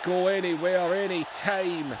ready to go anywhere,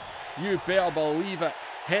 anytime. You better believe it.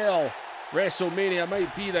 Hell, WrestleMania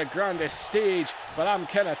might be the grandest stage, but I'm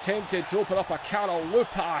kind of tempted to open up a can of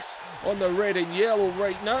Lupas on the red and yellow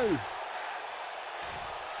right now.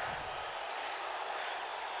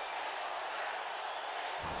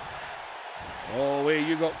 Oh, wait,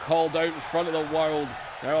 you got called out in front of the world.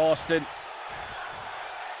 Now, Austin,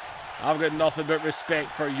 I've got nothing but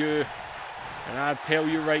respect for you. And I'll tell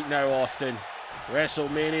you right now, Austin,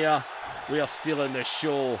 WrestleMania, we are stealing the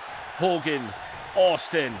show. Hogan,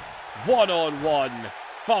 Austin, one-on-one.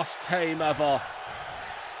 First time ever.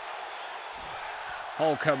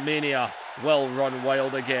 Hulkamania will run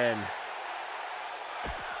wild again.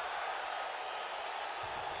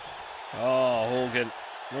 Oh, Hogan,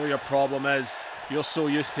 you know your problem is, you're so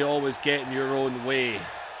used to always getting your own way.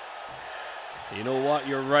 You know what?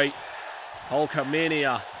 You're right.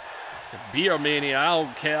 Hulkamania. Beer Mania, I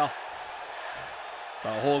don't care.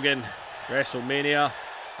 But Hogan, WrestleMania,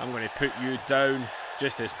 I'm going to put you down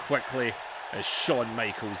just as quickly as Shawn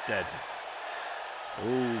Michaels did.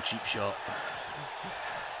 Oh, cheap shot.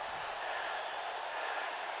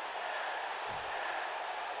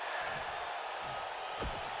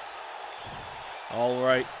 All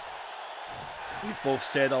right. We've both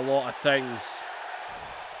said a lot of things.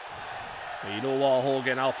 But you know what,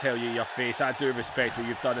 Hogan, I'll tell you your face, I do respect what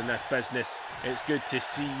you've done in this business. It's good to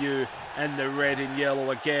see you in the red and yellow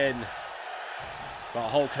again. But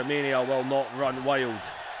Hulkamania will not run wild.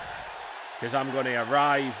 Because I'm going to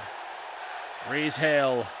arrive, raise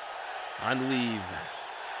hell, and leave.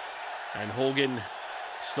 And Hogan,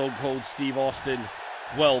 Stone Cold Steve Austin,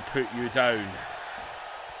 will put you down.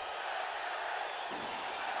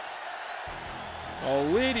 Oh,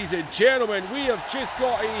 ladies and gentlemen, we have just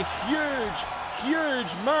got a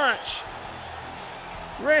huge match.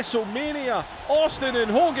 WrestleMania, Austin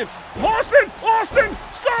and Hogan. Austin,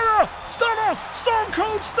 stunner, Stone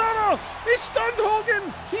Cold stunner. He stunned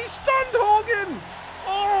Hogan.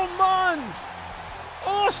 Oh man,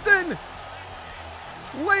 Austin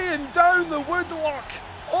laying down the woodwork.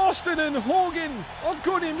 Austin and Hogan are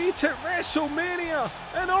going to meet at WrestleMania,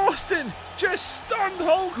 and Austin just stunned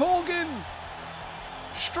Hulk Hogan.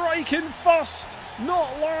 Striking first,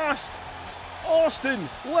 not last. Austin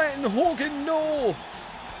letting Hogan know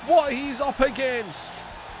what he's up against.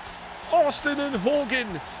 Austin and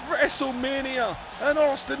Hogan, WrestleMania, and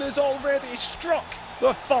Austin has already struck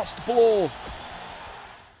the first blow.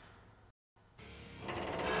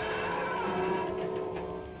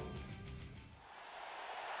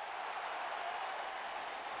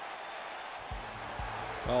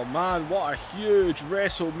 Oh man, what a huge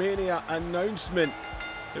WrestleMania announcement.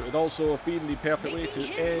 It would also have been the perfect way to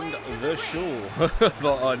end the show.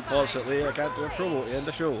 But unfortunately, I can't do a promo to end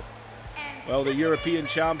the show. Well, the European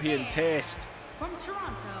Champion Test.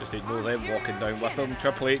 Just ignore them walking down with them.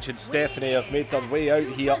 Triple H and Stephanie have made their way out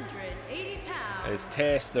here. As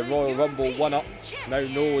Test, the Royal Rumble winner, now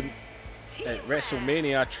known at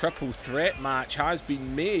WrestleMania, triple threat match has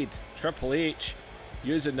been made. Triple H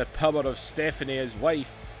using the power of Stephanie, his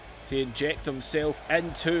wife, to inject himself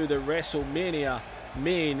into the WrestleMania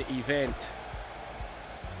main event.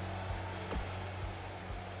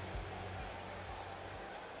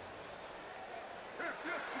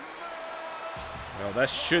 Well, this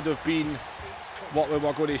should have been what we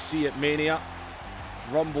were going to see at Mania.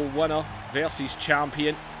 Rumble winner versus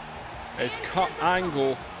champion is Kurt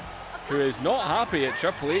Angle, who is not happy at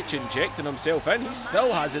Triple H injecting himself in. He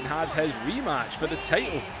still hasn't had his rematch for the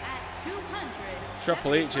title.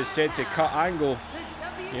 Triple H has said to Kurt Angle,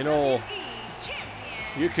 you know,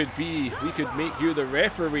 we could make you the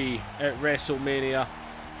referee at WrestleMania,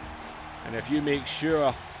 and if you make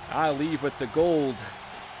sure I leave with the gold,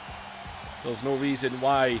 there's no reason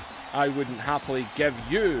why I wouldn't happily give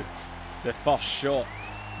you the first shot.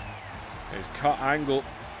 There's Kurt Angle.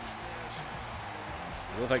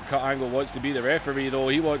 I don't think Kurt Angle wants to be the referee though.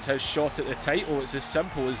 He wants his shot at the title. It's as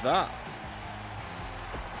simple as that.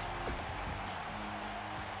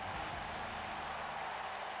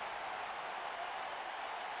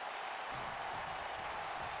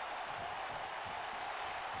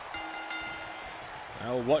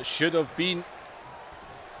 Well, what should have been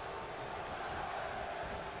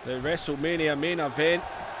the WrestleMania main event,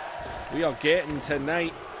 we are getting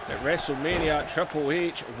tonight at WrestleMania. Triple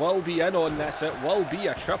H will be in on this. It will be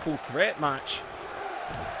a triple threat match.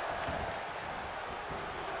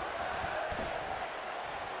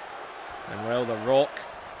 And well, The Rock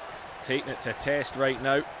taking it to Test right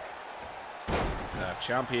now.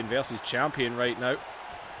 Champion versus champion right now.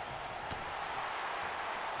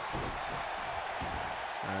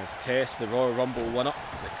 As Test, the Royal Rumble winner,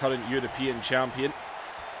 the current European champion,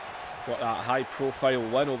 got that high profile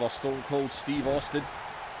win over Stone Cold Steve Austin.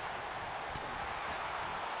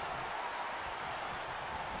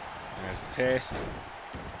 There's Test.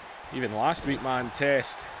 Even last week, man,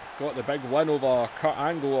 Test got the big win over Kurt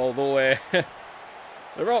Angle, although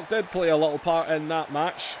The Rock did play a little part in that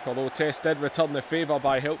match, although Test did return the favour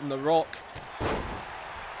by helping The Rock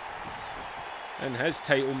in his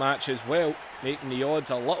title match as well, making the odds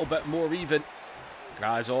a little bit more even.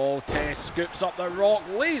 As all Test scoops up The Rock,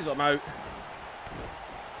 lays him out.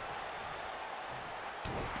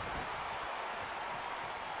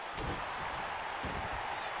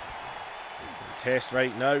 Test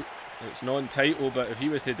right now, it's non-title, but if he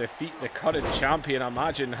was to defeat the current champion,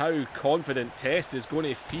 imagine how confident Test is going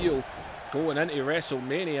to feel going into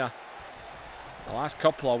WrestleMania. The last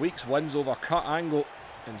couple of weeks, wins over Kurt Angle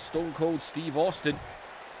and Stone Cold Steve Austin.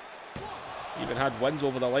 Even had wins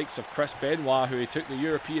over the likes of Chris Benoit, who he took the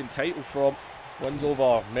European title from. Wins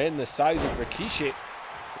over men the size of Rikishi,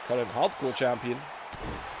 the current hardcore champion.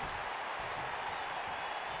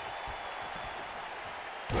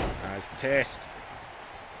 As Test.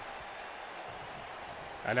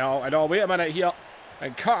 I know, wait a minute here.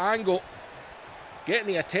 And Kurt Angle getting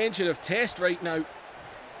the attention of Test right now.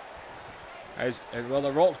 Well,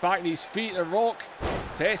 the Rock's back on his feet. The Rock,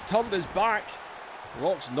 Test turned his back.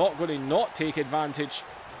 Rock's not going to not take advantage.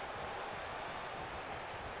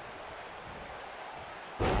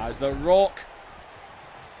 As the Rock,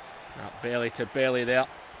 that belly to belly there.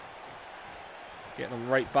 Getting him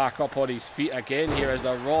right back up on his feet again here as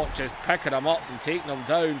the Rock just picking him up and taking him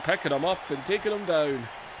down. Picking him up and taking him down.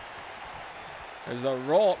 As the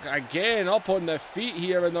Rock again up on the feet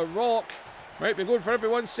here, and the Rock might be going for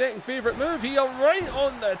everyone's second favourite move here, right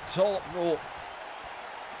on the top rope.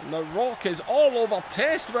 And the Rock is all over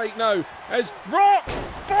Test right now. As Rock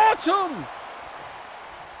bottom!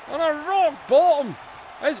 On a Rock bottom!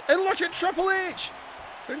 And look at Triple H!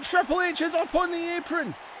 And Triple H is up on the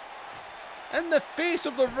apron! In the face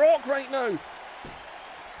of the Rock right now!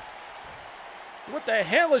 What the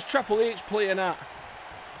hell is Triple H playing at?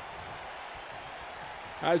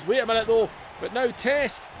 As, wait a minute though, but now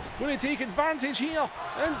Test going to take advantage here,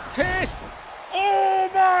 and Test, oh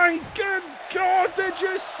my good God, did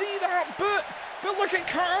you see that boot? But look at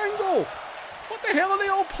Kurt Angle, what the hell are they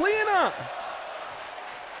all playing at?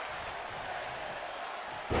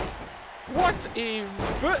 What a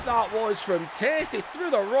boot that was from Test. He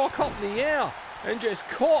threw the Rock up in the air and just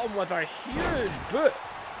caught him with a huge boot.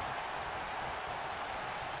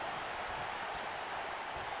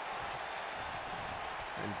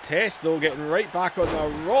 And Test though getting right back on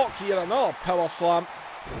the Rock here, another power slam.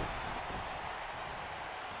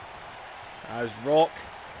 As Rock,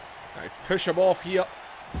 I push him off here.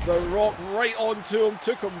 As the Rock right onto him,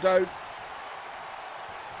 took him down.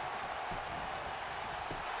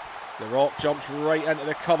 The Rock jumps right into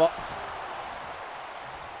the cover.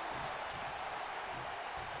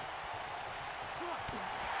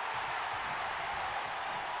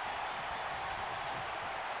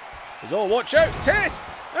 Oh, watch out, Test!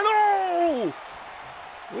 And oh!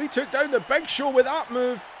 We took down the Big Show with that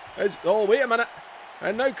move. Oh, wait a minute.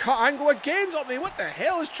 And now Kurt Angle again's up there. What the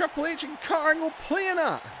hell is Triple H and Kurt Angle playing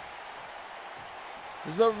at?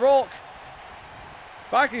 As the Rock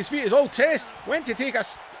back at his feet. Oh, Test went to take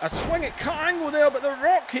a swing at Kurt Angle there, but the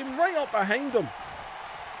Rock came right up behind him.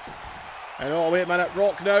 And oh, wait a minute.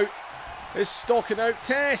 Rock now is stalking out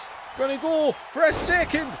Test. Gonna go for a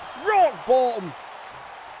second. Rock bottom.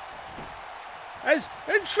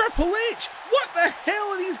 And Triple H, what the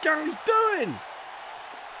hell are these guys doing?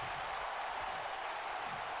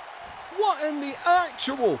 What in the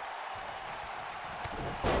actual?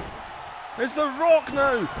 There's the Rock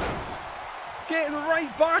now getting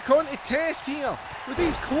right back onto Test here with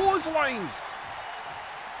these clotheslines.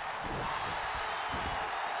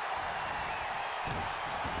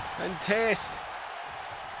 And Test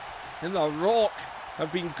and the Rock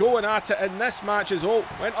have been going at it in this match as well.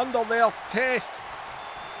 Went under there, Test.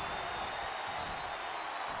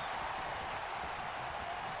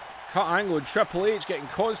 Kurt Angle and Triple H getting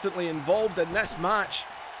constantly involved in this match.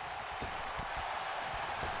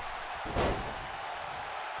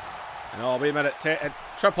 And oh, wait a minute,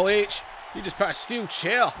 Triple H, he just put a steel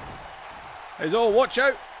chair. Oh, watch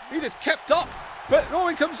out, he just kept up. But no,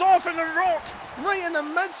 he comes off in the Rock, right in the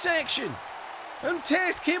midsection. And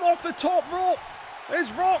Test came off the top rope.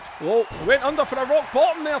 There's Rock. Oh, went under for a Rock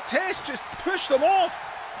bottom there. Test just pushed them off.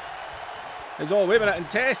 Oh, wait a minute, and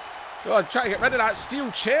Test, oh, trying to get rid of that steel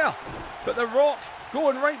chair. But the Rock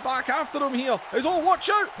going right back after him here. Oh, watch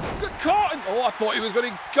out. Got caught. And, oh, I thought he was going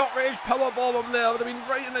to gut rage powerbomb him there. Would have been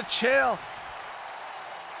right in the chair.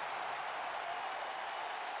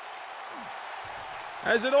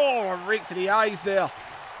 As it all right to the eyes there.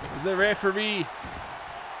 As the referee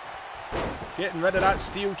getting rid of that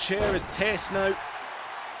steel chair is Test now.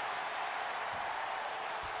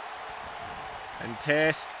 And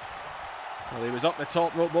Test, well, he was up the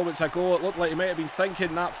top rope moments ago. It looked like he might have been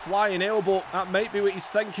thinking that flying elbow. That might be what he's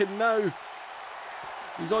thinking now.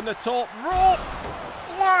 He's on the top rope.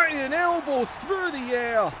 Flying elbow through the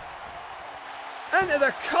air. Into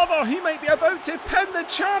the cover. He might be about to pin the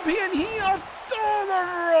champion here. Oh,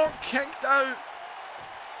 the Rock kicked out.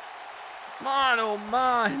 Man, oh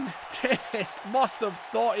man. Test must have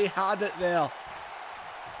thought he had it there.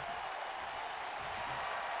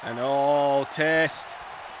 And oh, Test.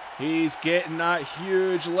 He's getting that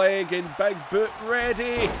huge leg and big boot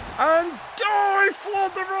ready. And oh, he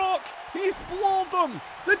floored The Rock. He floored him.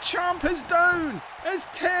 The champ is down. As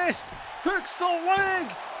Test hooks the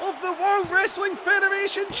leg of the World Wrestling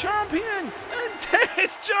Federation champion. And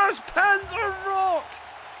Test just pinned The Rock.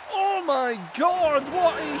 Oh my God,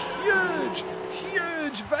 what a huge,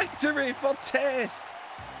 huge victory for Test.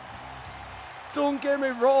 Don't get me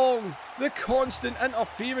wrong, the constant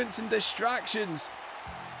interference and distractions.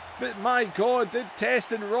 But my God, did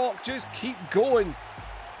Test and Rock just keep going.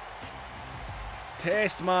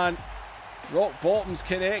 Test, man. Rock bottom's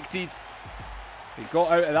connected. He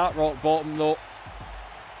got out of that rock bottom though.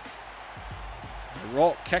 The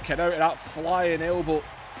Rock kicking out of that flying elbow.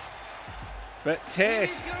 But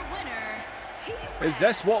Test, is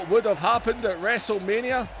this what would have happened at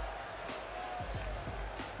WrestleMania?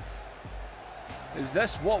 Is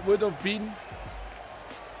this what would have been?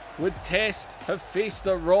 Would Test have faced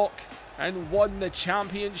The Rock and won the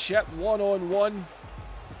championship one-on-one?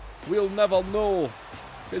 We'll never know,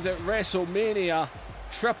 because at WrestleMania,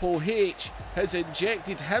 Triple H has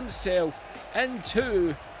injected himself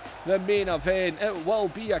into the main event. It will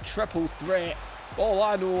be a triple threat. All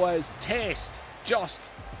I know is Test just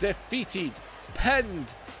defeated,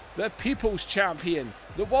 pinned the People's Champion,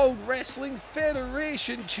 the World Wrestling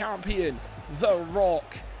Federation Champion, The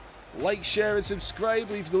Rock. Like, share and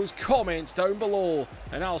subscribe, leave those comments down below,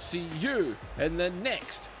 and I'll see you in the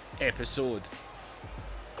next episode.